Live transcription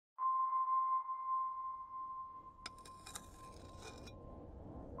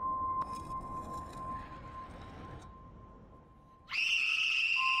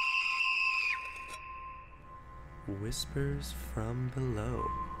Whispers from Below,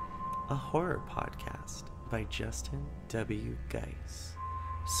 a horror podcast by Justin W. Geis.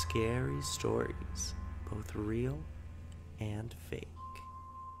 Scary stories, both real and fake.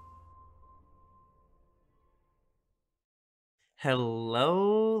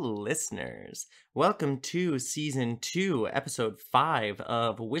 Hello, listeners. Welcome to Season 2, Episode 5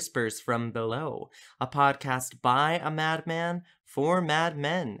 of Whispers from Below, a podcast by a madman for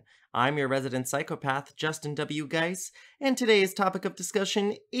madmen. I'm your resident psychopath, Justin W. Geis, and today's topic of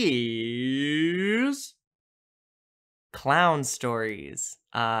discussion is clown stories.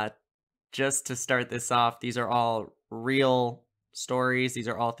 Just to start this off, these are all real stories. These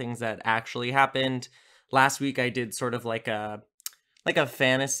are all things that actually happened. Last week I did sort of like a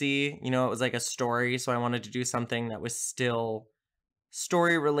fantasy, it was like a story, so I wanted to do something that was still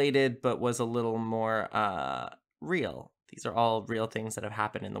story related but was a little more real. These are all real things that have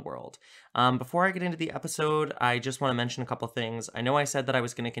happened in the world. Before I get into the episode, I just want to mention a couple things. I know I said that I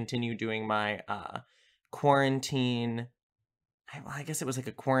was going to continue doing my quarantine, I guess it was like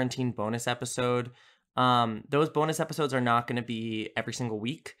a quarantine bonus episode. Those bonus episodes are not going to be every single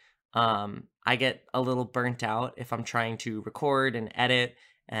week. I get a little burnt out if I'm trying to record and edit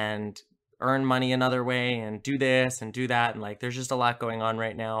and earn money another way and do this and do that. And there's just a lot going on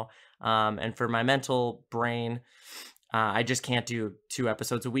right now. And for my mental brain, I just can't do 2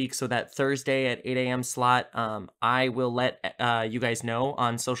 episodes a week. So that Thursday at 8 a.m. slot, I will let you guys know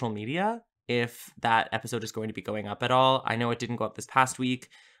on social media if that episode is going to be going up at all. I know it didn't go up this past week.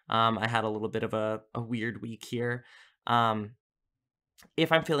 I had a little bit of a weird week here.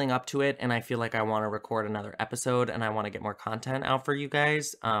 If I'm feeling up to it and I feel like I want to record another episode and I want to get more content out for you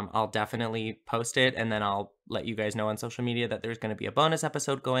guys, I'll definitely post it, and then I'll let you guys know on social media that there's going to be a bonus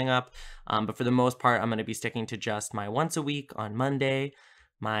episode going up. But for the most part, I'm going to be sticking to just my once a week on Monday,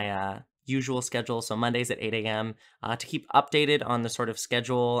 my usual schedule. So Mondays at 8 a.m. To keep updated on the sort of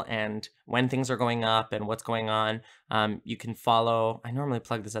schedule and when things are going up and what's going on. You can follow, I normally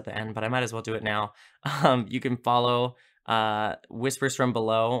plug this at the end, but I might as well do it now. You can follow Whispers from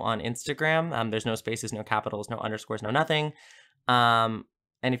Below on Instagram. There's no spaces, no capitals, no underscores, no nothing. And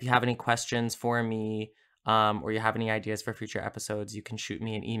if you have any questions for me, or you have any ideas for future episodes, you can shoot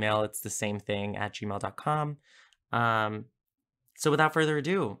me an email. It's the same thing at gmail.com. So without further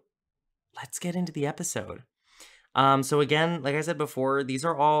ado, let's get into the episode. So again, like I said before, these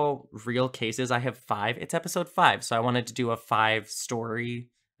are all real cases. I have 5. It's episode 5, so I wanted to do a 5 story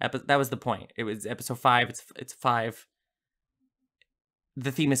episode. That was the point. It was episode 5. It's 5.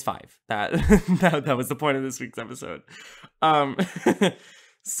 The theme is 5. That was the point of this week's episode.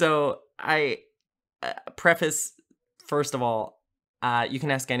 So I preface, first of all, you can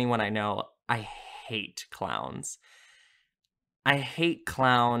ask anyone I know. I hate clowns. I hate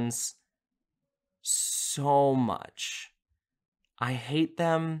clowns so much. I hate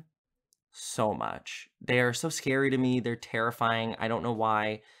them so much. They are so scary to me. They're terrifying. I don't know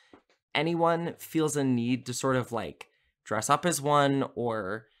why anyone feels a need to sort of dress up as one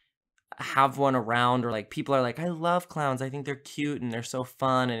or have one around, or people are like, I love clowns. I think they're cute and they're so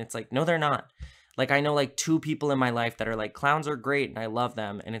fun. And it's no, they're not. I know 2 people in my life that are clowns are great and I love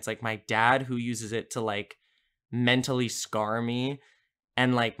them. And it's my dad, who uses it to mentally scar me,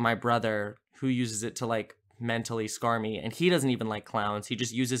 and my brother, who uses it to mentally scar me, and he doesn't even like clowns. He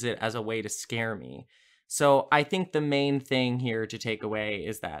just uses it as a way to scare me. So I think the main thing here to take away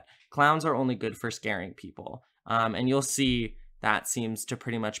is that clowns are only good for scaring people. And you'll see that seems to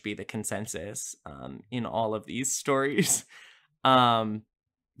pretty much be the consensus in all of these stories.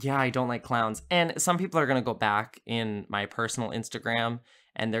 Yeah, I don't like clowns. And some people are going to go back in my personal Instagram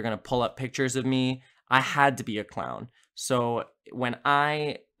and they're going to pull up pictures of me. I had to be a clown. So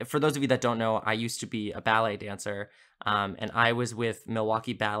for those of you that don't know, I used to be a ballet dancer, and I was with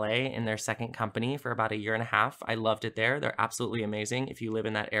Milwaukee Ballet in their second company for about 1.5 years. I loved it there. They're absolutely amazing. If you live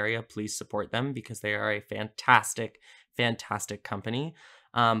in that area, please support them because they are a fantastic, fantastic company.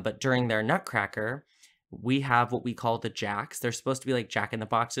 But during their Nutcracker, we have what we call the Jacks. They're supposed to be like Jack in the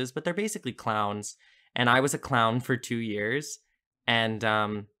Boxes, but they're basically clowns. And I was a clown for 2 years. And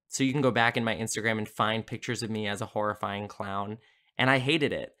so you can go back in my Instagram and find pictures of me as a horrifying clown. And I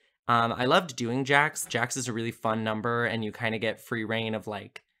hated it. I loved doing Jacks. Jacks is a really fun number, and you kind of get free reign of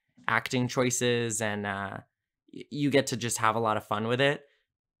acting choices, and you get to just have a lot of fun with it.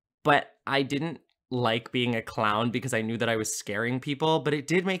 But I didn't like being a clown because I knew that I was scaring people, but it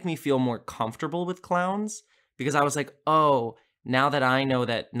did make me feel more comfortable with clowns because I was like, oh, now that I know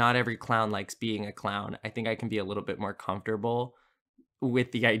that not every clown likes being a clown, I think I can be a little bit more comfortable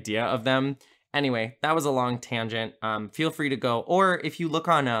with the idea of them. Anyway, that was a long tangent. Feel free to go, or if you look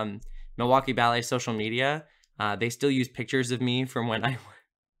on Milwaukee Ballet social media, They still use pictures of me from when I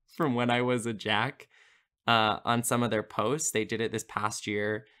from when I was a Jack on some of their posts. They did it this past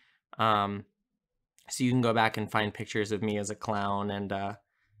year. Um, so you can go back and find pictures of me as a clown and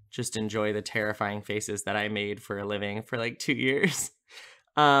just enjoy the terrifying faces that I made for a living for like 2 years.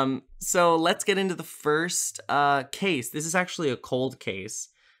 So let's get into the first case. This is actually a cold case.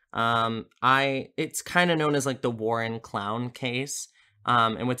 It's kind of known as like the Warren clown case.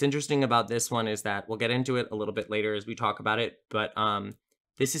 And what's interesting about this one is that we'll get into it a little bit later as we talk about it, but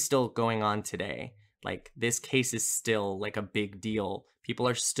this is still going on today. Like, this case is still like a big deal. People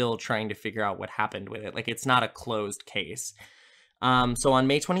are still trying to figure out what happened with it. Like, it's not a closed case. So on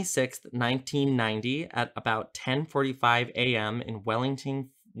May 26th, 1990, at about 10:45 a.m. in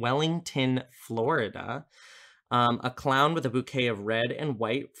Wellington, Florida, a clown with a bouquet of red and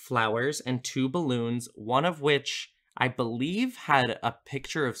white flowers and 2 balloons, one of which I believe had a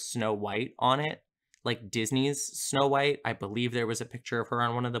picture of Snow White on it, like Disney's Snow White. I believe there was a picture of her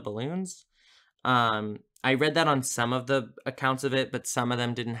on one of the balloons. I read that on some of the accounts of it, but some of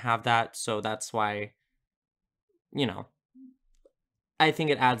them didn't have that, so that's why, you know, I think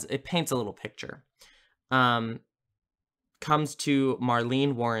it paints a little picture. Comes to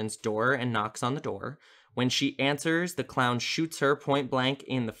Marlene Warren's door and knocks on the door. When she answers, the clown shoots her point blank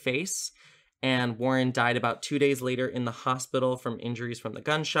in the face, and Warren died about 2 days later in the hospital from injuries from the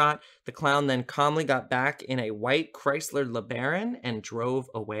gunshot. The clown then calmly got back in a white Chrysler LeBaron and drove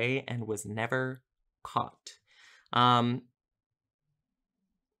away and was never caught.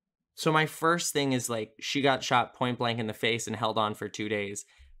 So my first thing is, like, she got shot point blank in the face and held on for 2 days.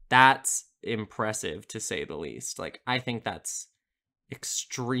 That's impressive, to say the least. Like, I think that's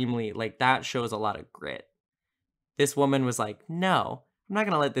extremely, like, that shows a lot of grit. This woman was like, no, I'm not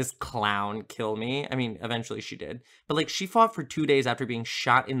gonna let this clown kill me. I mean, eventually she did. But, like, she fought for 2 days after being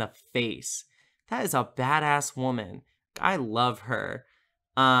shot in the face. That is a badass woman. I love her.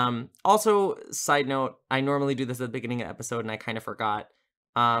 Also, side note, I normally do this at the beginning of the episode and I kind of forgot.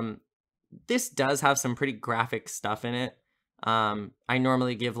 This does have some pretty graphic stuff in it. I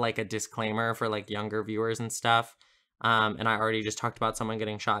normally give like a disclaimer for like younger viewers and stuff. And I already just talked about someone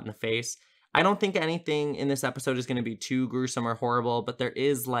getting shot in the face. I don't think anything in this episode is going to be too gruesome or horrible, but there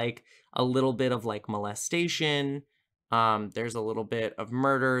is like a little bit of like molestation. There's a little bit of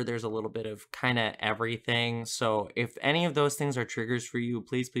murder. There's a little bit of kind of everything. So if any of those things are triggers for you,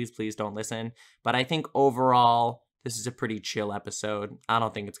 please, please, please don't listen. But I think overall, this is a pretty chill episode. I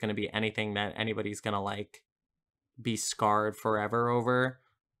don't think it's going to be anything that anybody's going to like be scarred forever over.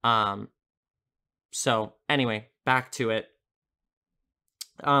 So anyway, back to it.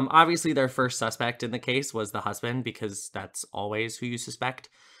 Obviously their first suspect in the case was the husband, because that's always who you suspect.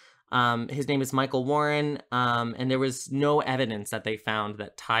 His name is Michael Warren, and there was no evidence that they found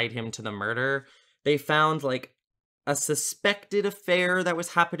that tied him to the murder. They found like a suspected affair that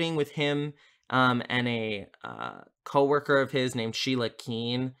was happening with him and a co-worker of his named Sheila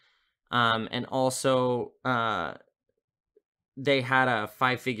Keene. And also they had a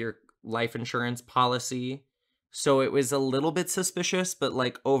 5-figure life insurance policy. So it was a little bit suspicious, but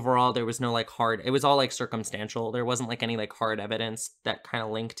like overall there was no like hard, it was all like circumstantial. There wasn't like any like hard evidence that kind of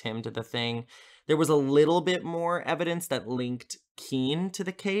linked him to the thing. There was a little bit more evidence that linked Keene to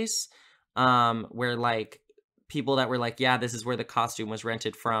the case, where like people that were like, yeah, this is where the costume was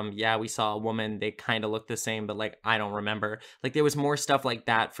rented from. Yeah, we saw a woman, they kind of looked the same, but like, I don't remember. Like there was more stuff like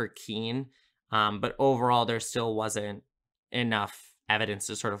that for Keene. But overall there still wasn't enough evidence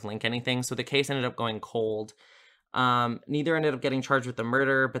to sort of link anything. So the case ended up going cold. Neither ended up getting charged with the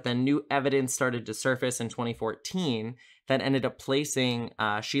murder, but then new evidence started to surface in 2014 that ended up placing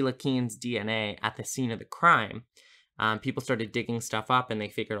Sheila Keene's DNA at the scene of the crime. People started digging stuff up and they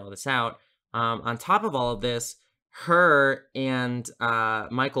figured all this out. On top of all of this, her and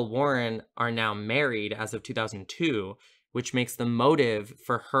Michael Warren are now married as of 2002, which makes the motive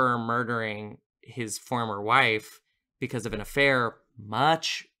for her murdering his former wife because of an affair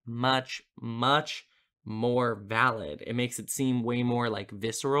much, much, much more valid. It makes it seem way more like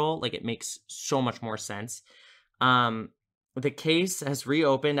visceral. Like it makes so much more sense. The case has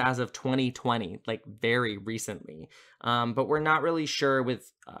reopened as of 2020, like very recently. But we're not really sure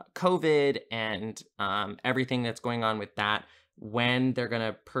with COVID and everything that's going on with that, when they're going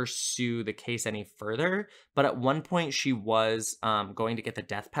to pursue the case any further. But at one point she was going to get the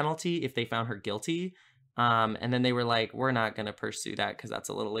death penalty if they found her guilty. And then they were like, we're not going to pursue that because that's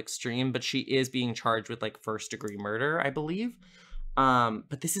a little extreme. But she is being charged with like 1st-degree murder, I believe.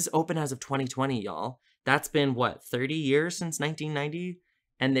 But this is open as of 2020, y'all. That's been what, 30 years since 1990?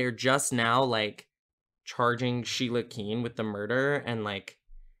 And they're just now like charging Sheila Keene with the murder. And like,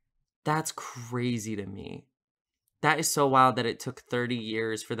 that's crazy to me. That is so wild that it took 30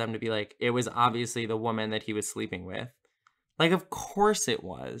 years for them to be like, it was obviously the woman that he was sleeping with. Like, of course it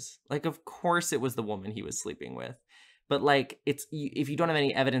was. Like, of course it was the woman he was sleeping with. But, like, if you don't have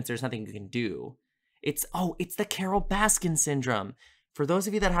any evidence, there's nothing you can do. It's the Carol Baskin syndrome. For those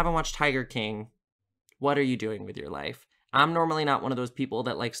of you that haven't watched Tiger King, what are you doing with your life? I'm normally not one of those people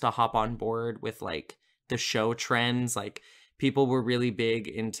that likes to hop on board with like the show trends. Like people were really big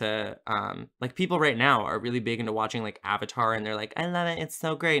into like people right now are really big into watching like Avatar and they're like, I love it, it's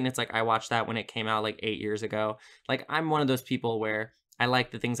so great. And it's like I watched that when it came out like 8 years ago. Like I'm one of those people where I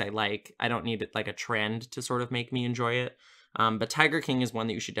like the things I like. I don't need like a trend to sort of make me enjoy it. But Tiger King is one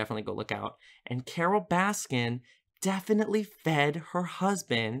that you should definitely go look out. And Carol Baskin definitely fed her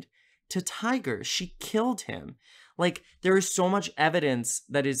husband to tigers. She killed him. Like there is so much evidence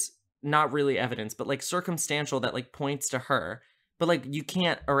that is not really evidence, but like circumstantial that like points to her. But like you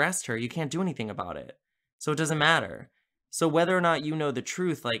can't arrest her. You can't do anything about it. So it doesn't matter. So whether or not you know the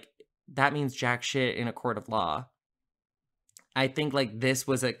truth, like that means jack shit in a court of law. I think like this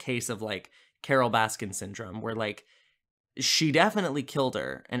was a case of like Carol Baskin syndrome where like she definitely killed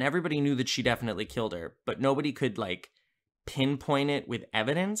her and everybody knew that she definitely killed her, but nobody could like pinpoint it with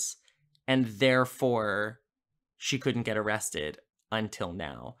evidence and therefore she couldn't get arrested until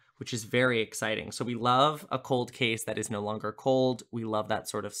now, which is very exciting. So we love a cold case that is no longer cold. We love that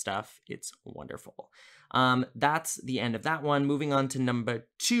sort of stuff. It's wonderful. That's the end of that one. Moving on to number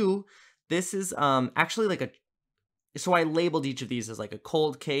 2. This is actually like so I labeled each of these as like a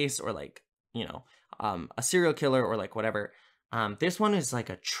cold case or like, you know, a serial killer or like whatever. This one is like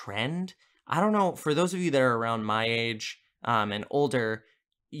a trend. I don't know, for those of you that are around my age and older,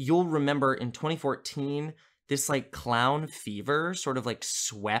 you'll remember in 2014, this like clown fever sort of like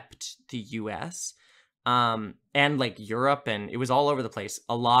swept the US and like Europe, and it was all over the place.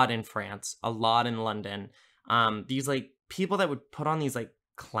 A lot in France, a lot in London. These like people that would put on these like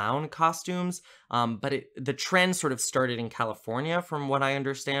clown costumes, but the trend sort of started in California, from what I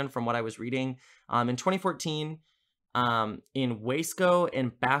understand, from what I was reading. In 2014, in Wasco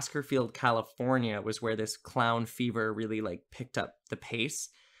and Baskerville, California, was where this clown fever really like picked up the pace.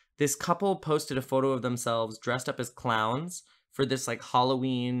 This couple posted a photo of themselves dressed up as clowns for this like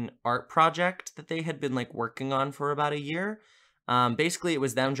Halloween art project that they had been like working on for about a year. Basically, it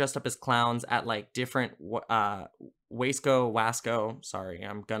was them dressed up as clowns at like different Wasco, sorry,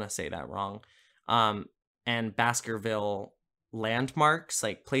 I'm gonna say that wrong, and Baskerville landmarks,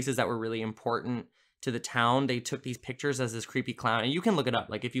 like places that were really important to the town. They took these pictures as this creepy clown, and you can look it up.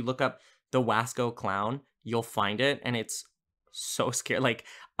 Like if you look up the Wasco clown, you'll find it, and it's so scary. Like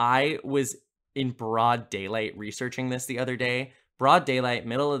I was in broad daylight researching this the other day, broad daylight,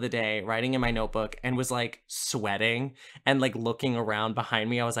 middle of the day, writing in my notebook, and was like sweating and like looking around behind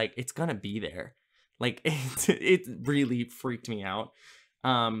me. I was like, it's gonna be there. Like it really freaked me out.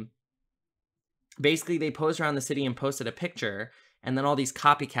 Basically they posed around the city and posted a picture, and then all these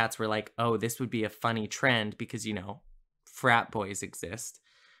copycats were like, oh, this would be a funny trend because, you know, frat boys exist.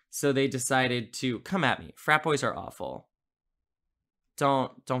 So they decided to come at me. Frat boys are awful.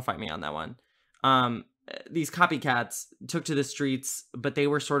 Don't fight me on that one. These copycats took to the streets, but they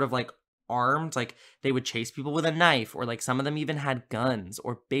were sort of like armed. Like they would chase people with a knife, or like some of them even had guns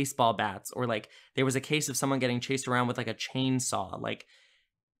or baseball bats, or like there was a case of someone getting chased around with like a chainsaw. Like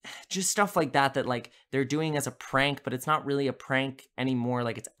just stuff like that that like they're doing as a prank, but it's not really a prank anymore.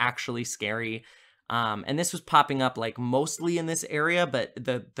 Like it's actually scary. And this was popping up like mostly in this area, but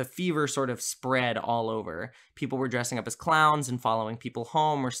the fever sort of spread all over. People were dressing up as clowns and following people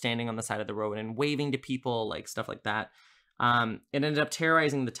home, or standing on the side of the road and waving to people, like stuff like that. It ended up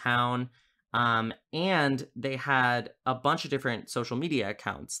terrorizing the town. And they had a bunch of different social media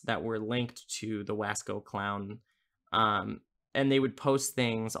accounts that were linked to the Wasco clown. And they would post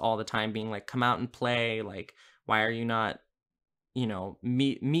things all the time being like, come out and play. Like, why are you not, you know,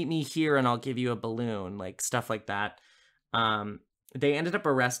 meet me here and I'll give you a balloon, like stuff like that. They ended up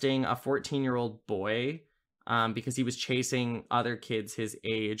arresting a 14-year-old boy because he was chasing other kids his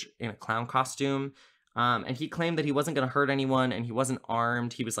age in a clown costume. And he claimed that he wasn't going to hurt anyone and he wasn't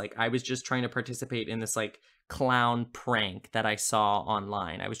armed. He was like, I was just trying to participate in this like clown prank that I saw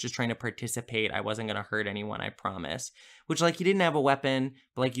online. I was just trying to participate. I wasn't going to hurt anyone, I promise. Which, like, he didn't have a weapon,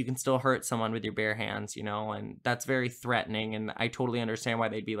 but like you can still hurt someone with your bare hands, you know, and that's very threatening. And I totally understand why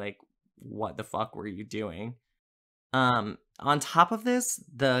they'd be like, what the fuck were you doing? On top of this,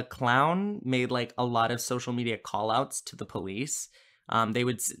 the clown made like a lot of social media call outs to the police. They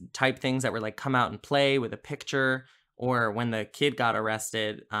would type things that were like, come out and play, with a picture. Or when the kid got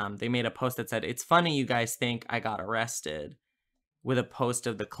arrested, they made a post that said, it's funny you guys think I got arrested, with a post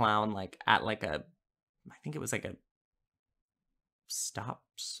of the clown like at like I think it was like a stop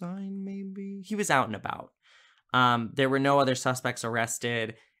sign, maybe? He was out and about. There were no other suspects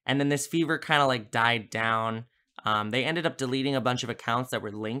arrested, and then this fever kind of like died down. They ended up deleting a bunch of accounts that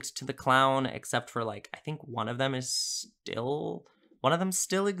were linked to the clown, except for like I think one of them still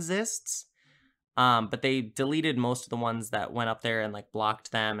exists. But they deleted most of the ones that went up there and like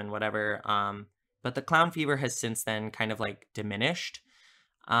blocked them and whatever. But the clown fever has since then kind of like diminished.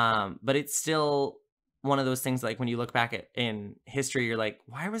 But it's still one of those things like when you look back at in history, you're like,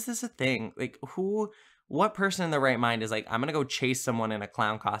 why was this a thing? Like what person in their right mind is like, I'm gonna go chase someone in a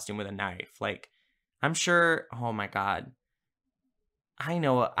clown costume with a knife? Like, I'm sure, oh my God.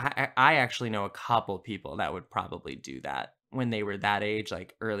 I actually know a couple people that would probably do that when they were that age,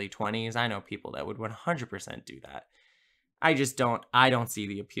 like early 20s. I know people that would 100% do that. I don't see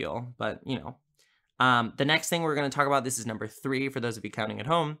the appeal, but you know. The next thing we're going to talk about, this is number 3 for those of you counting at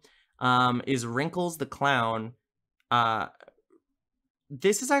home, is Wrinkles the Clown.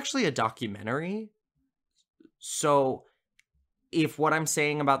 This is actually a documentary. So if what I'm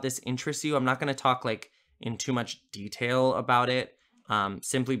saying about this interests you, I'm not going to talk like in too much detail about it,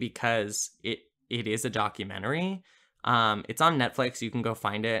 simply because it is a documentary. It's on Netflix. You can go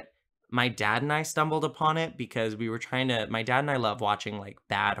find it. My dad and I stumbled upon it because my dad and I love watching like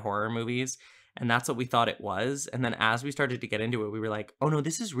bad horror movies, and that's what we thought it was. And then as we started to get into it, we were like, oh no,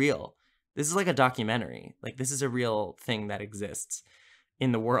 this is real. This is like a documentary. Like this is a real thing that exists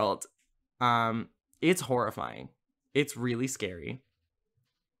in the world. It's horrifying. It's really scary.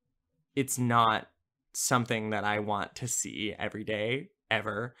 It's not something that I want to see every day,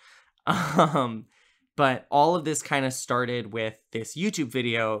 ever. But all of this kind of started with this YouTube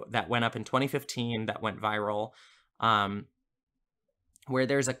video that went up in 2015 that went viral, where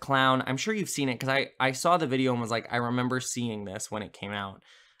there's a clown. I'm sure you've seen it because I saw the video and was like, I remember seeing this when it came out.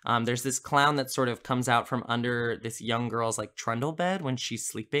 There's this clown that sort of comes out from under this young girl's like trundle bed when she's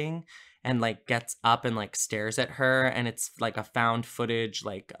sleeping and like gets up and like stares at her, and it's like a found footage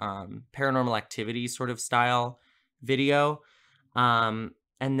like Paranormal Activity sort of style video. And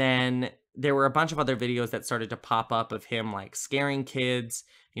then there were a bunch of other videos that started to pop up of him like scaring kids,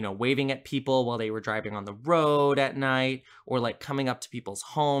 you know, waving at people while they were driving on the road at night, or like coming up to people's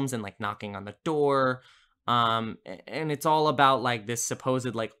homes and like knocking on the door. And it's all about like this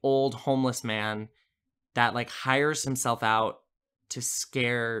supposed like old homeless man that like hires himself out to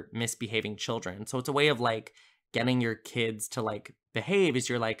scare misbehaving children. So it's a way of like getting your kids to like behave, is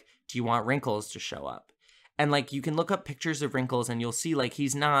you're like, do you want Wrinkles to show up? And like you can look up pictures of Wrinkles and you'll see like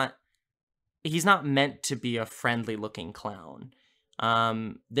he's not meant to be a friendly looking clown.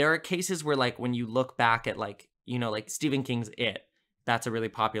 There are cases where like when you look back at like, you know, like Stephen King's It, that's a really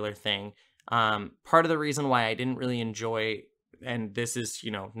popular thing. Part of the reason why I didn't really enjoy, and this is,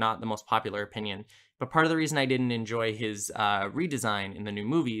 you know, not the most popular opinion, but part of the reason I didn't enjoy his redesign in the new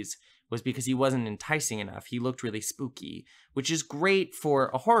movies was because he wasn't enticing enough. He looked really spooky, which is great for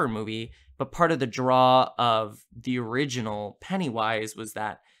a horror movie, but part of the draw of the original Pennywise was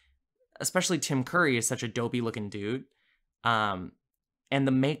that, especially Tim Curry is such a dopey looking dude, and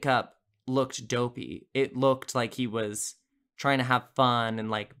the makeup looked dopey. It looked like he was trying to have fun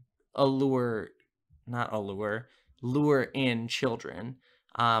and like lure in children.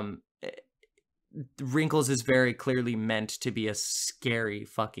 Wrinkles is very clearly meant to be a scary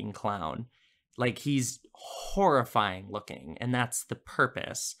fucking clown. Like he's horrifying looking, and that's the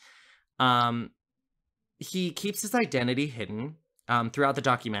purpose. He keeps his identity hidden. Throughout the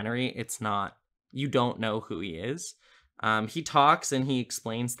documentary, you don't know who he is. He talks and he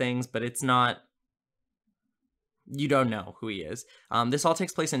explains things, but you don't know who he is. This all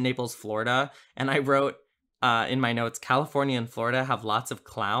takes place in Naples, Florida, and I wrote in my notes, California and Florida have lots of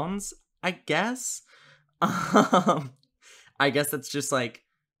clowns, I guess. I guess that's just like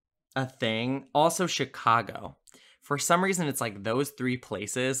a thing. Also Chicago. For some reason, it's like those 3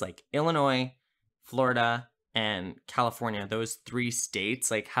 places, like Illinois, Florida, and California, those 3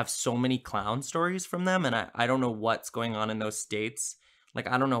 states like have so many clown stories from them, and I don't know what's going on in those states. Like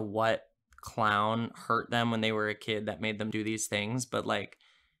I don't know what clown hurt them when they were a kid that made them do these things, but like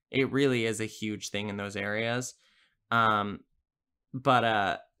it really is a huge thing in those areas.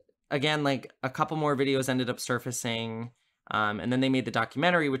 But again, like a couple more videos ended up surfacing, and then they made the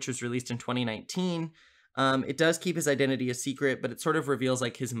documentary, which was released in 2019. It does keep his identity a secret, but it sort of reveals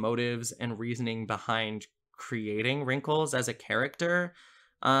like his motives and reasoning behind creating Wrinkles as a character.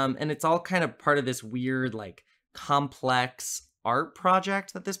 And it's all kind of part of this weird, like, complex art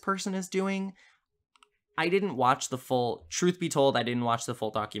project that this person is doing. I didn't watch the full, truth be told, I didn't watch the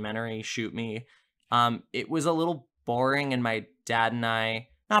full documentary, shoot me. It was a little boring, and my dad and I,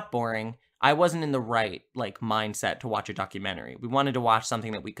 not boring, I wasn't in the right like mindset to watch a documentary. We wanted to watch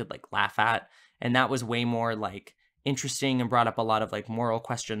something that we could like laugh at, and that was way more like interesting and brought up a lot of like moral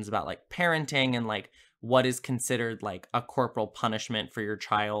questions about like parenting and like what is considered like a corporal punishment for your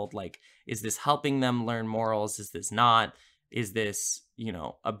child. Like, is this helping them learn morals? Is this not? Is this, you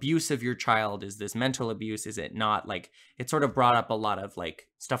know, abuse of your child? Is this mental abuse? Is it not? Like, it sort of brought up a lot of like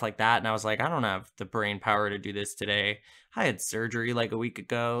stuff like that. And I was like, I don't have the brain power to do this today. I had surgery like a week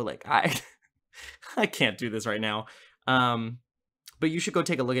ago. Like, I can't do this right now. But you should go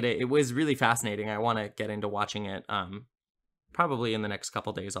take a look at it. It was really fascinating. I want to get into watching it. Probably in the next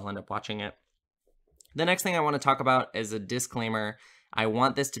couple days, I'll end up watching it. The next thing I want to talk about is a disclaimer. I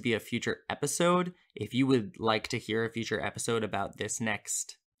want this to be a future episode. If you would like to hear a future episode about this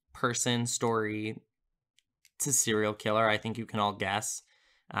next person story, it's a serial killer. I think you can all guess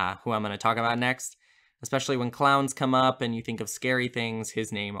who I'm going to talk about next. Especially when clowns come up and you think of scary things,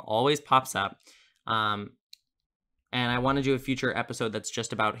 his name always pops up. And I want to do a future episode that's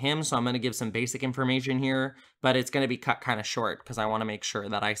just about him, so I'm going to give some basic information here, but it's going to be cut kind of short because I want to make sure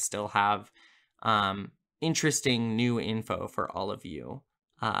that I still have interesting new info for all of you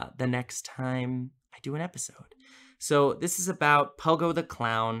the next time I do an episode. So this is about Pogo the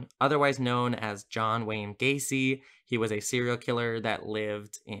Clown, otherwise known as John Wayne Gacy. He was a serial killer that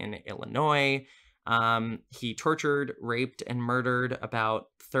lived in Illinois. He tortured, raped, and murdered about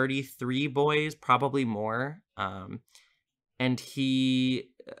 33 boys, probably more. And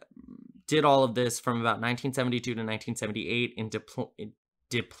he did all of this from about 1972 to 1978 in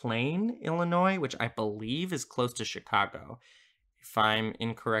Des Plaines, Illinois, which I believe is close to Chicago. If I'm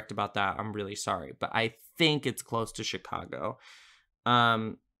incorrect about that, I'm really sorry, but I think it's close to Chicago.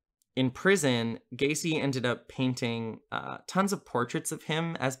 In prison, Gacy ended up painting tons of portraits of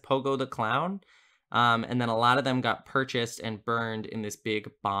him as Pogo the Clown. And then a lot of them got purchased and burned in this big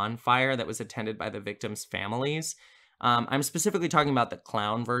bonfire that was attended by the victims' families. I'm specifically talking about the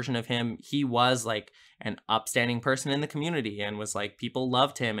clown version of him. He was like an upstanding person in the community and was like, people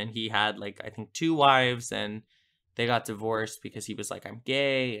loved him. And he had like, I think 2 wives, and they got divorced because he was like, I'm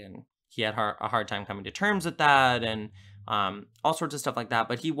gay. And he had a hard time coming to terms with that. And all sorts of stuff like that.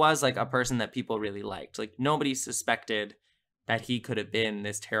 But he was like a person that people really liked. Like, nobody suspected that he could have been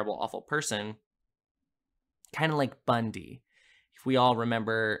this terrible, awful person. Kind of like Bundy. If we all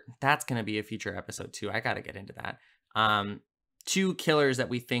remember, that's going to be a future episode too. I got to get into that. 2 killers that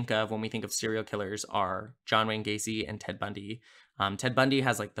we think of when we think of serial killers are John Wayne Gacy and Ted Bundy. Ted Bundy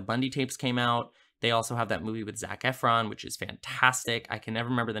has like the Bundy tapes came out. They also have that movie with Zac Efron, which is fantastic. I can never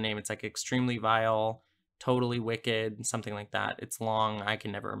remember the name. It's like Extremely Vile, Totally Wicked, something like that. It's long. I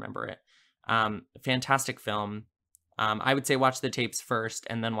can never remember it. Fantastic film. I would say watch the tapes first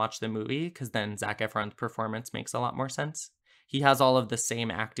and then watch the movie, because then Zac Efron's performance makes a lot more sense. He has all of the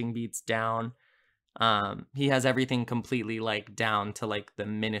same acting beats down. He has everything completely like down to like the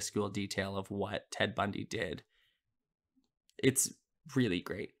minuscule detail of what Ted Bundy did. It's really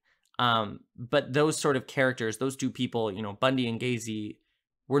great. But those sort of characters, those 2 people, you know, Bundy and Gacy,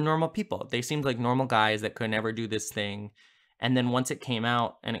 were normal people. They seemed like normal guys that could never do this thing. And then once it came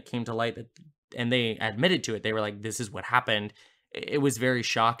out and it came to light that, and they admitted to it, they were like, this is what happened. It was very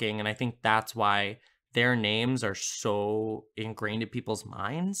shocking. And I think that's why their names are so ingrained in people's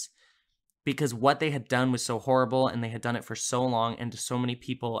minds, because what they had done was so horrible, and they had done it for so long and to so many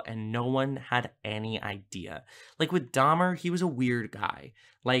people, and no one had any idea. Like with Dahmer, he was a weird guy.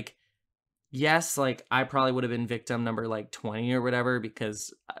 Like, yes, like I probably would have been victim number like 20 or whatever,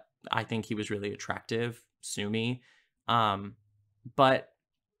 because I think he was really attractive. Sue me. But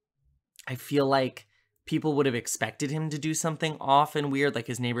I feel like people would have expected him to do something off and weird. Like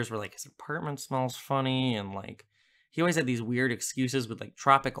his neighbors were like, his apartment smells funny. And like, he always had these weird excuses with like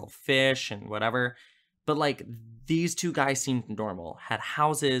tropical fish and whatever. But like these 2 guys seemed normal, had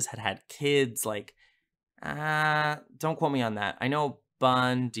houses, had kids. Like, don't quote me on that. I know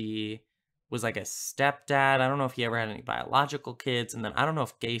Bundy was like a stepdad. I don't know if he ever had any biological kids. And then I don't know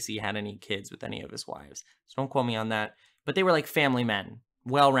if Gacy had any kids with any of his wives. So don't quote me on that. But they were like family men,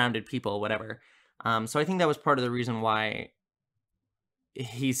 well-rounded people, whatever. So I think that was part of the reason why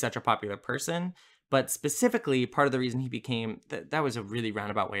he's such a popular person. But specifically, part of the reason he became, that was a really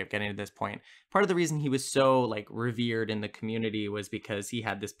roundabout way of getting to this point. Part of the reason he was so like revered in the community was because he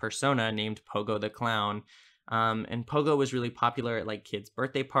had this persona named Pogo the Clown. And Pogo was really popular at like kids'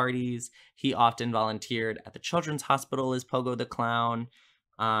 birthday parties. He often volunteered at the children's hospital as Pogo the Clown.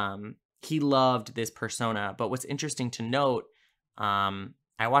 He loved this persona. But what's interesting to note,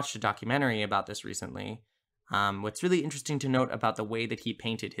 I watched a documentary about this recently. What's really interesting to note about the way that he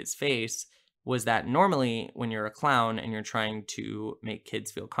painted his face was that normally when you're a clown and you're trying to make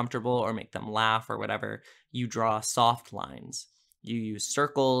kids feel comfortable or make them laugh or whatever, you draw soft lines. You use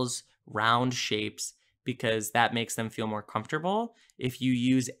circles, round shapes, because that makes them feel more comfortable. If you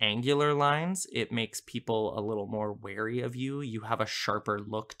use angular lines, it makes people a little more wary of you. You have a sharper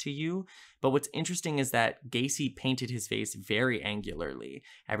look to you. But what's interesting is that Gacy painted his face very angularly.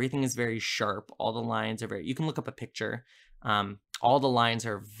 Everything is very sharp. All the lines are very, you can look up a picture. All the lines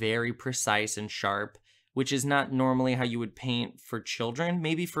are very precise and sharp, which is not normally how you would paint for children.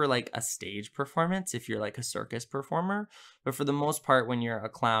 Maybe for like a stage performance, if you're like a circus performer. But for the most part, when you're a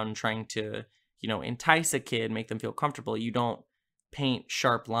clown trying to, entice a kid, make them feel comfortable, you don't paint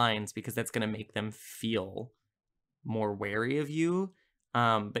sharp lines because that's going to make them feel more wary of you.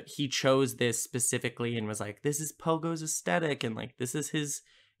 But he chose this specifically and was like, this is Pogo's aesthetic and like, this is his,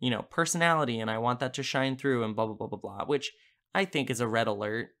 personality. And I want that to shine through and blah, blah, blah, blah, blah, which I think is a red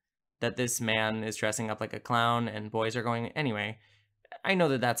alert that this man is dressing up like a clown and boys are going. Anyway, I know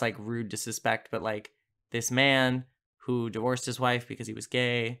that that's like rude to suspect, but like this man who divorced his wife because he was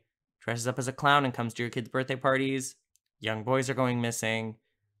gay dresses up as a clown and comes to your kids' birthday parties. Young boys are going missing.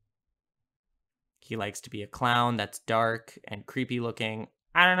 He likes to be a clown that's dark and creepy looking.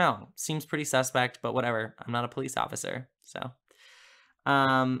 I don't know. Seems pretty suspect, but whatever. I'm not a police officer. So,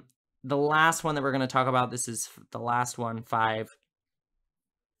 the last one that we're going to talk about, this is the last one, 5,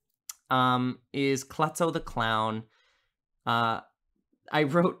 is Klutzo the Clown. I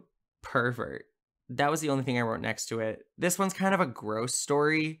wrote pervert. That was the only thing I wrote next to it. This one's kind of a gross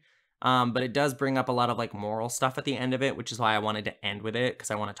story, but it does bring up a lot of like moral stuff at the end of it, which is why I wanted to end with it,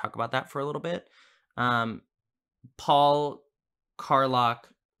 because I want to talk about that for a little bit. Paul Carlock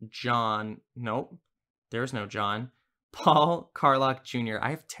John. Nope, there's no John. Paul Carlock Jr. I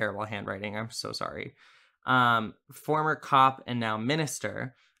have terrible handwriting. I'm so sorry. Former cop and now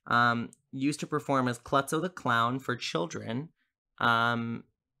minister. Used to perform as Klutzo the Clown for children. And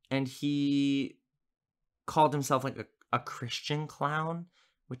he called himself like a Christian clown,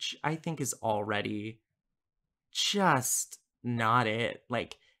 which I think is already just not it.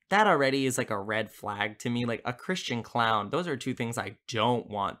 Like, that already is like a red flag to me. Like, a Christian clown, those are two things I don't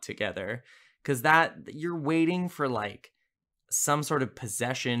want together. Because that, you're waiting for like some sort of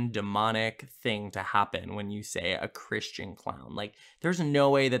possession, demonic thing to happen when you say a Christian clown. Like, there's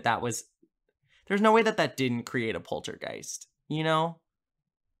no way that that didn't create a poltergeist,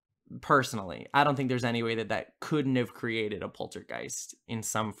 Personally, I don't think there's any way that couldn't have created a poltergeist in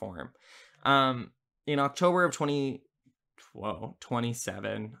some form. In October of 27,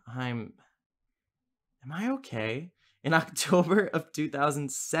 am I okay? In October of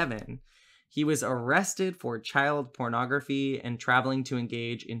 2007, he was arrested for child pornography and traveling to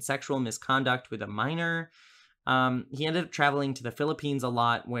engage in sexual misconduct with a minor. He ended up traveling to the Philippines a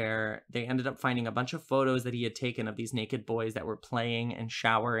lot, where they ended up finding a bunch of photos that he had taken of these naked boys that were playing and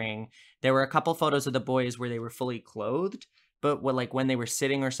showering. There were a couple photos of the boys where they were fully clothed, but when they were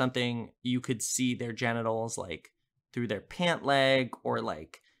sitting or something, you could see their genitals like through their pant leg, or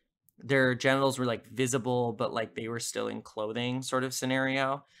like their genitals were like visible, but like they were still in clothing sort of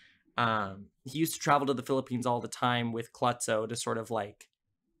scenario. He used to travel to the Philippines all the time with Klutzo to sort of like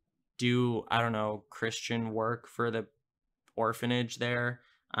do, I don't know, Christian work for the orphanage there.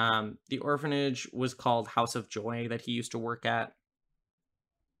 The orphanage was called House of Joy that he used to work at.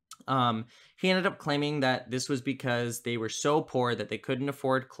 He ended up claiming that this was because they were so poor that they couldn't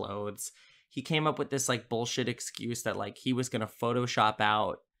afford clothes. He came up with this like bullshit excuse that like he was going to Photoshop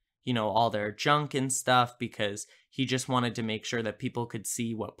out, all their junk and stuff, because he just wanted to make sure that people could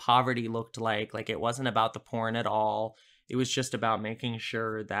see what poverty looked like. Like, it wasn't about the porn at all. It was just about making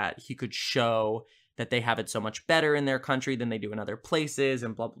sure that he could show that they have it so much better in their country than they do in other places,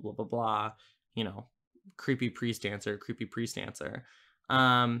 and blah, blah, blah, blah, blah. Creepy priest answer.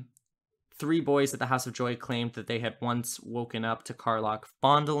 3 boys at the House of Joy claimed that they had once woken up to Carlock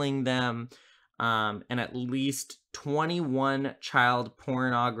fondling them, and at least 21 child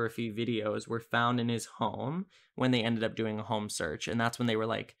pornography videos were found in his home when they ended up doing a home search. And that's when they were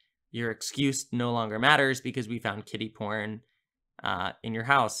like, your excuse no longer matters because we found kiddie porn in your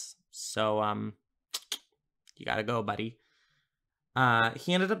house. So you gotta go, buddy.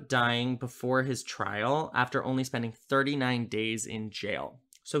 He ended up dying before his trial after only spending 39 days in jail.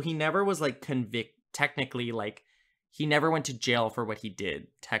 So he never was like technically, like, he never went to jail for what he did,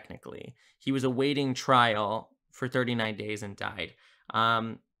 technically. He was awaiting trial for 39 days and died.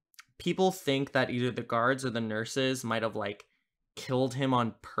 People think that either the guards or the nurses might have like killed him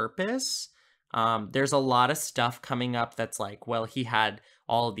on purpose. There's a lot of stuff coming up that's like, well, he had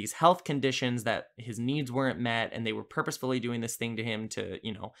all of these health conditions, that his needs weren't met, and they were purposefully doing this thing to him to,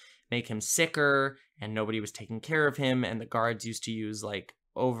 make him sicker, and nobody was taking care of him, and the guards used to use like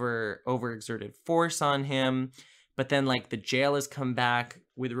overexerted force on him. But then like the jail has come back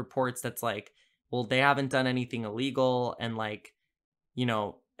with reports that's like, well, they haven't done anything illegal, and like,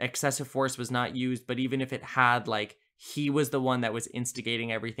 excessive force was not used, but even if it had, like, he was the one that was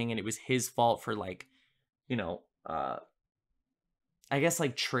instigating everything, and it was his fault for like, you know, uh I guess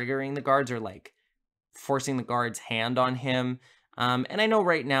like triggering the guards, or like forcing the guards' hand on him. And I know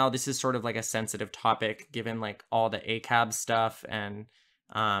right now this is sort of like a sensitive topic given like all the ACAB stuff and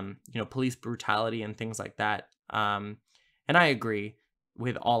police brutality and things like that. And I agree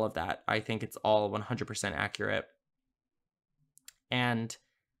with all of that. I think it's all 100% accurate. And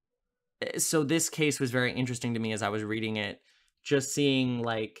so this case was very interesting to me as I was reading it, just seeing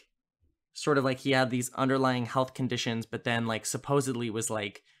like sort of like he had these underlying health conditions, but then like supposedly was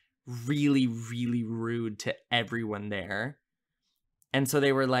like really, really rude to everyone there. And so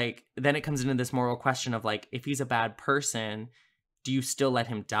they were like, then it comes into this moral question of like, if he's a bad person, do you still let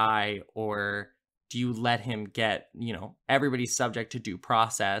him die, or do you let him get, everybody's subject to due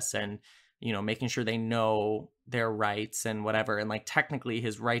process and, making sure they know their rights and whatever. And like, technically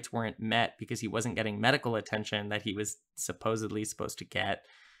his rights weren't met because he wasn't getting medical attention that he was supposedly supposed to get.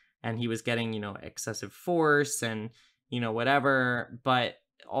 And he was getting, excessive force and, whatever. But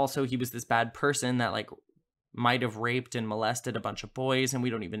also he was this bad person that like might have raped and molested a bunch of boys, and we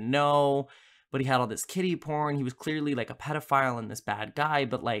don't even know. But he had all this kiddie porn. He was clearly like a pedophile and this bad guy.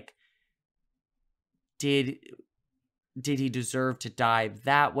 But like, did he deserve to die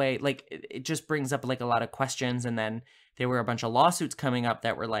that way? Like, it just brings up like a lot of questions. And then there were a bunch of lawsuits coming up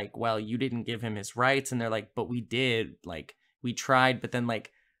that were like, well, you didn't give him his rights. And they're like, but we did. Like, we tried. But then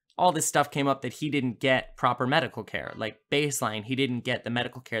like all this stuff came up that he didn't get proper medical care. Like, baseline, he didn't get the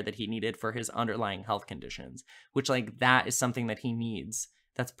medical care that he needed for his underlying health conditions, which like that is something that he needs.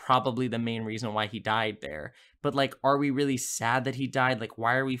 That's probably the main reason why he died there. But like, are we really sad that he died? Like,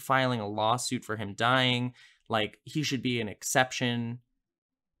 why are we filing a lawsuit for him dying? Like, he should be an exception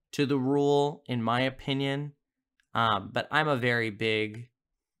to the rule, in my opinion. But I'm a very big,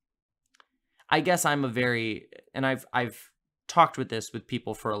 and I've talked with this with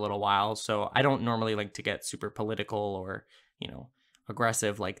people for a little while, so I don't normally like to get super political or,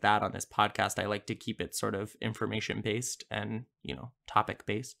 aggressive like that on this podcast. I like to keep it sort of information based and, topic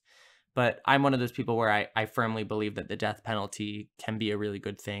based. But I'm one of those people where I firmly believe that the death penalty can be a really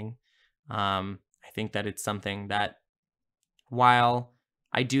good thing. I think that it's something that, while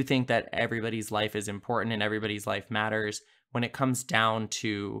I do think that everybody's life is important and everybody's life matters, when it comes down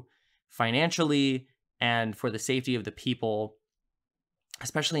to financially and for the safety of the people,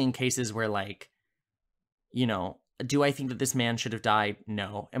 especially in cases where like, do I think that this man should have died?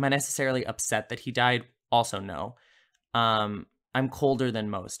 No. Am I necessarily upset that he died? Also, no. I'm colder than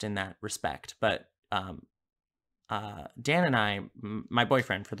most in that respect. But Dan and I, my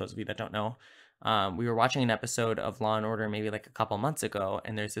boyfriend, for those of you that don't know, we were watching an episode of Law and Order maybe like a couple months ago,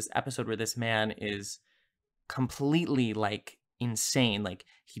 and there's this episode where this man is completely like insane. Like,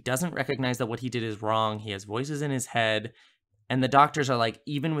 he doesn't recognize that what he did is wrong. He has voices in his head, and the doctors are like,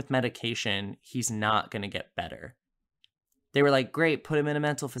 even with medication, he's not going to get better. They were like, great, put him in a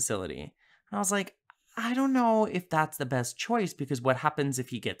mental facility. And I was like, I don't know if that's the best choice, because what happens if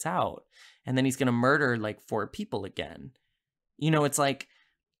he gets out and then he's going to murder like 4 people again? It's like,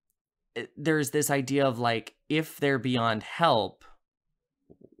 there's this idea of like, if they're beyond help,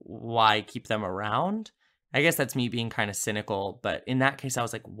 why keep them around? I guess that's me being kind of cynical, but in that case, I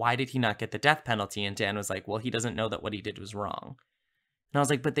was like, why did he not get the death penalty? And Dan was like, well, he doesn't know that what he did was wrong. And I was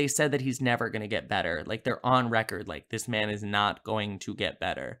like, but they said that he's never going to get better. Like, they're on record, like, this man is not going to get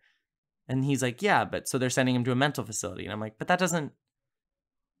better. And he's like, yeah, but so they're sending him to a mental facility. And I'm like, but that doesn't,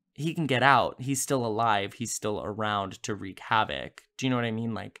 he can get out. He's still alive. He's still around to wreak havoc. Do you know what I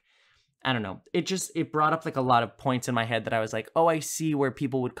mean? Like, I don't know. It brought up like a lot of points in my head that I was like, oh, I see where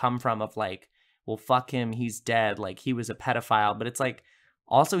people would come from of like, well, fuck him, he's dead. Like, he was a pedophile. But it's like,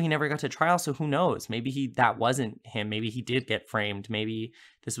 also, he never got to trial, so who knows? Maybe that wasn't him. Maybe he did get framed. Maybe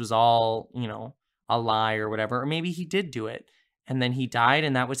this was all, a lie or whatever. Or maybe he did do it, and then he died,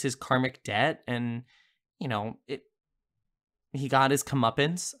 and that was his karmic debt. And, he got his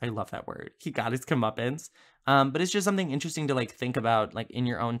comeuppance. I love that word. He got his comeuppance. But it's just something interesting to like think about, like, in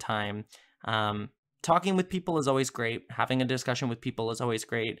your own time. Talking with people is always great. Having a discussion with people is always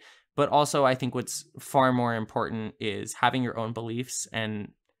great. But also, I think what's far more important is having your own beliefs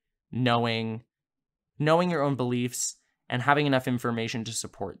and knowing your own beliefs and having enough information to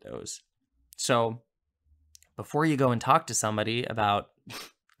support those. So before you go and talk to somebody about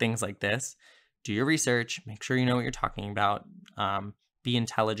things like this, do your research, make sure you know what you're talking about, be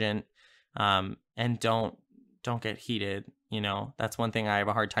intelligent, and don't get heated. That's one thing I have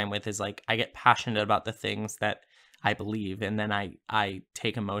a hard time with, is like I get passionate about the things that I believe, and then I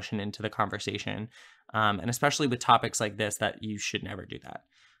take emotion into the conversation, and especially with topics like this, that you should never do that.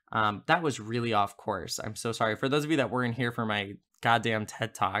 That was really off course. I'm so sorry. For those of you that weren't here for my goddamn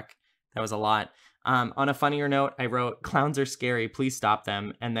TED Talk, that was a lot. On a funnier note, I wrote, "Clowns are scary. Please stop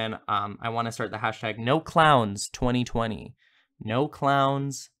them." And then I want to start the hashtag No Clowns 2020. No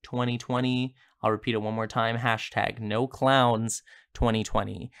Clowns 2020. I'll repeat it one more time. Hashtag No Clowns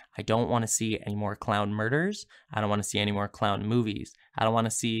 2020. I don't want to see any more clown murders. I don't want to see any more clown movies. I don't want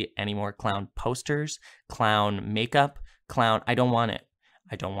to see any more clown posters, clown makeup, clown. I don't want it.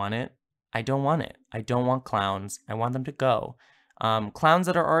 I don't want it. I don't want it. I don't want clowns. I want them to go. Clowns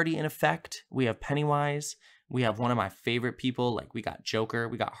that are already in effect. We have Pennywise. We have one of my favorite people. Like, we got Joker.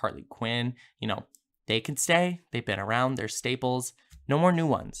 We got Harley Quinn. They can stay. They've been around. They're staples. No more new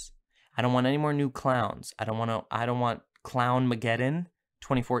ones. I don't want any more new clowns. I don't want Clown-mageddon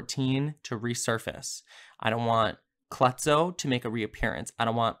 2014 to resurface. I don't want Klutzo to make a reappearance. I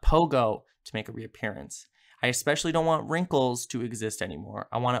don't want Pogo to make a reappearance. I especially don't want Wrinkles to exist anymore.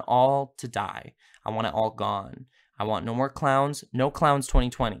 I want it all to die. I want it all gone. I want no more clowns. No Clowns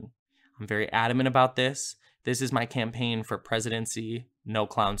 2020. I'm very adamant about this. This is my campaign for presidency. No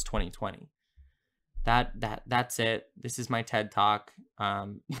Clowns 2020. That's it. This is my TED Talk.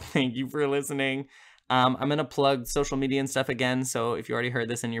 Thank you for listening. I'm going to plug social media and stuff again. So if you already heard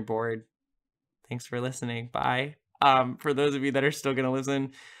this and you're bored, thanks for listening. Bye. For those of you that are still going to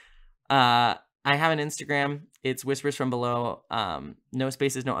listen, I have an Instagram. It's Whispers from Below. No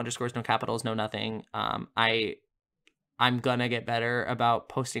spaces, no underscores, no capitals, no nothing. I'm gonna get better about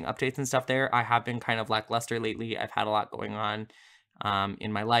posting updates and stuff there. I have been kind of lackluster lately. I've had a lot going on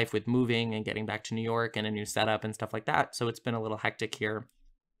in my life with moving and getting back to New York and a new setup and stuff like that. So it's been a little hectic here.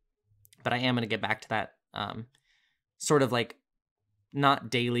 But I am gonna get back to that sort of like, not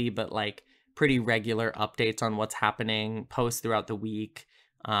daily, but like pretty regular updates on what's happening, posts throughout the week,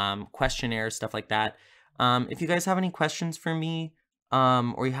 questionnaires, stuff like that. If you guys have any questions for me,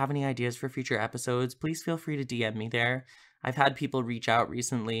 or you have any ideas for future episodes, please feel free to DM me there. I've had people reach out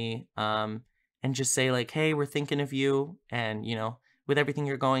recently, and just say like, hey, we're thinking of you. And, with everything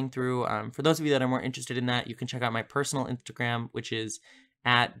you're going through, for those of you that are more interested in that, you can check out my personal Instagram, which is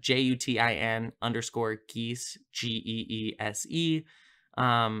at JUTIN_Geese, GEESE.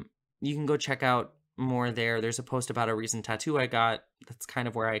 You can go check out more there. There's a post about a recent tattoo I got. That's kind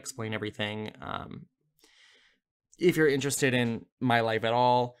of where I explain everything. If you're interested in my life at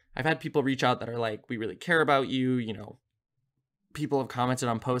all, I've had people reach out that are like, we really care about you. People have commented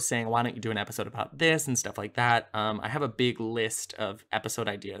on posts saying, why don't you do an episode about this and stuff like that. I have a big list of episode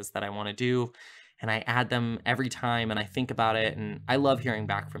ideas that I want to do, and I add them every time, and I think about it, and I love hearing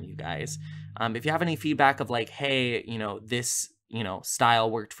back from you guys. If you have any feedback of like, hey, this,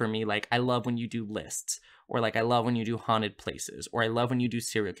 style worked for me. Like, I love when you do lists, or like, I love when you do haunted places, or I love when you do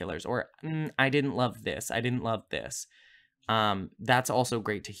serial killers, or I didn't love this. I didn't love this. That's also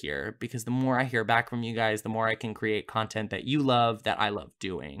great to hear, because the more I hear back from you guys, the more I can create content that you love, that I love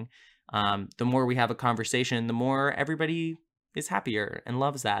doing. The more we have a conversation, the more everybody is happier and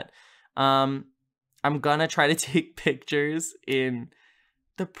loves that. I'm gonna try to take pictures in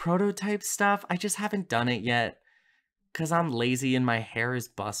the prototype stuff. I just haven't done it yet, because I'm lazy and my hair is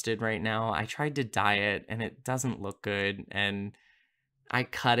busted right now. I tried to dye it and it doesn't look good, and I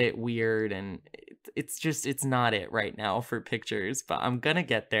cut it weird, and it's not it right now for pictures, but I'm gonna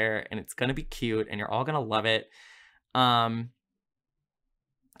get there, and it's gonna be cute, and you're all gonna love it. Yeah,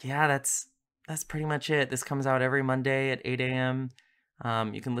 that's pretty much it. This comes out every Monday at 8 a.m.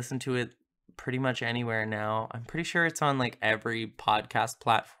 You can listen to it pretty much anywhere now. I'm pretty sure it's on like every podcast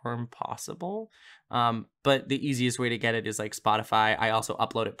platform possible. But the easiest way to get it is like Spotify. I also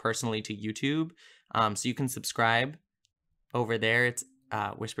upload it personally to YouTube. So you can subscribe over there. It's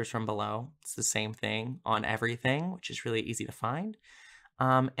Whispers from Below. It's the same thing on everything, which is really easy to find.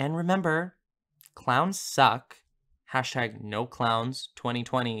 And remember, clowns suck. Hashtag No Clowns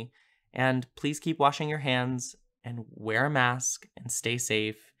 2020. And please keep washing your hands and wear a mask and stay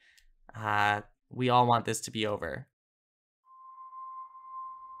safe. We all want this to be over.